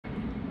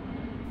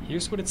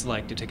Here's what it's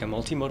like to take a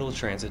multimodal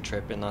transit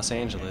trip in Los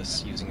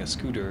Angeles using a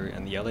scooter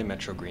and the LA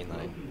Metro Green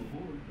Line.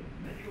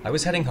 I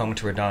was heading home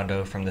to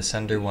Redondo from the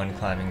Sender 1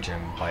 climbing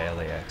gym by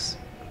LAX,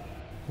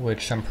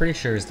 which I'm pretty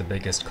sure is the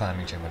biggest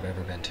climbing gym I've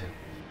ever been to.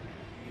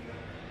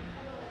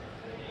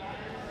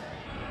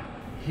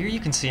 Here you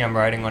can see I'm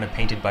riding on a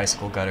painted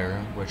bicycle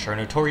gutter, which are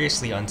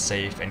notoriously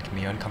unsafe and can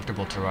be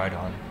uncomfortable to ride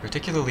on,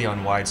 particularly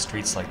on wide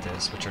streets like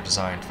this, which are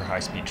designed for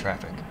high-speed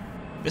traffic.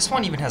 This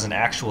one even has an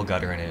actual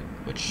gutter in it,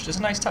 which is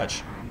a nice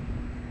touch.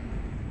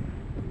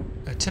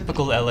 A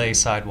typical LA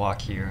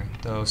sidewalk here,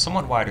 though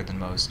somewhat wider than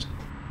most.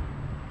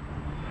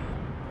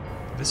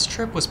 This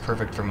trip was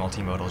perfect for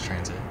multimodal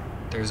transit.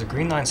 There's a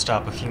Green Line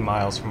stop a few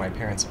miles from my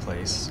parents'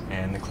 place,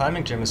 and the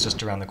climbing gym is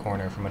just around the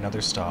corner from another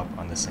stop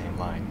on the same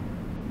line.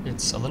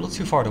 It's a little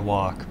too far to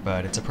walk,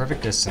 but it's a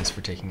perfect distance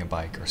for taking a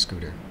bike or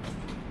scooter.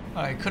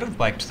 I could have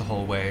biked the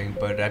whole way,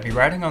 but I'd be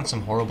riding on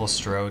some horrible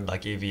strode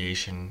like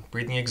aviation,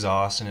 breathing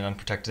exhaust in an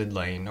unprotected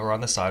lane or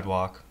on the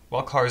sidewalk,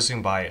 while cars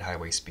zoom by at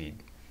highway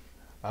speed.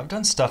 I've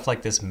done stuff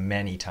like this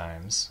many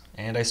times,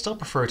 and I still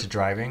prefer to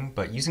driving,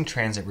 but using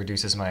transit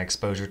reduces my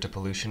exposure to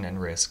pollution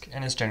and risk,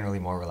 and is generally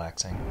more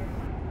relaxing.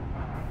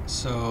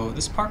 So,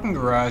 this parking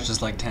garage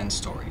is like 10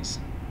 stories.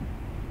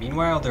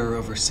 Meanwhile, there are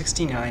over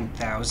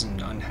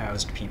 69,000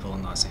 unhoused people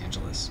in Los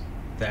Angeles.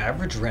 The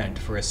average rent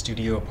for a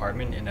studio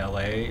apartment in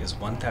LA is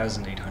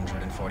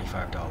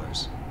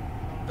 $1,845.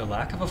 The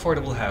lack of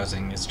affordable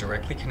housing is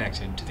directly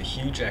connected to the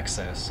huge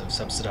excess of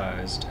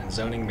subsidized and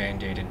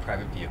zoning-mandated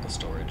private vehicle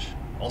storage,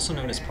 also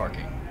known as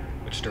parking,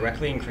 which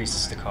directly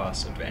increases the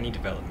cost of any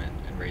development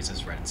and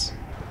raises rents.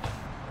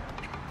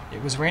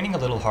 It was raining a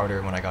little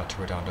harder when I got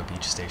to Redondo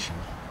Beach Station.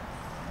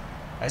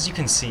 As you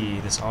can see,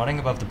 this awning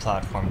above the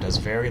platform does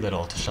very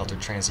little to shelter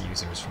transit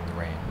users from the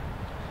rain.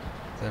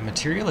 The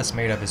material it's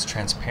made of is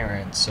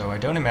transparent, so I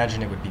don't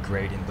imagine it would be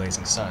great in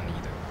blazing sun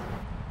either.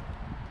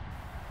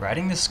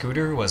 Riding this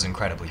scooter was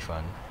incredibly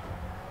fun.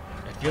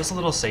 It feels a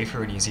little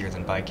safer and easier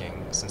than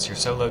biking, since you're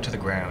so low to the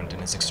ground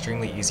and it's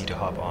extremely easy to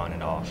hop on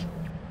and off.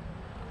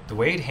 The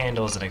way it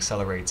handles and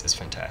accelerates is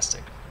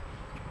fantastic.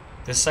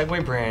 This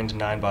Segway brand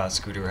 9-bot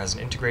scooter has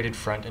an integrated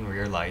front and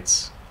rear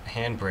lights, a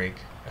handbrake,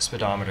 a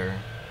speedometer,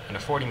 and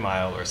a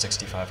 40-mile or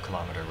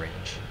 65-kilometer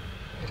range.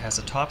 It has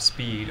a top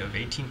speed of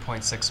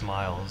 18.6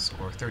 miles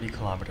or 30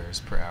 kilometers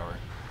per hour.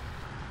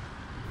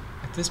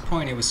 At this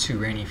point it was too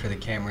rainy for the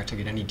camera to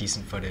get any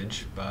decent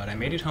footage, but I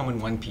made it home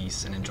in one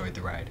piece and enjoyed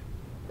the ride.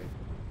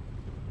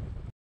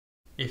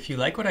 If you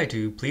like what I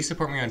do, please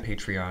support me on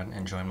Patreon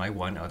and join my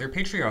one other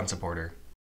Patreon supporter.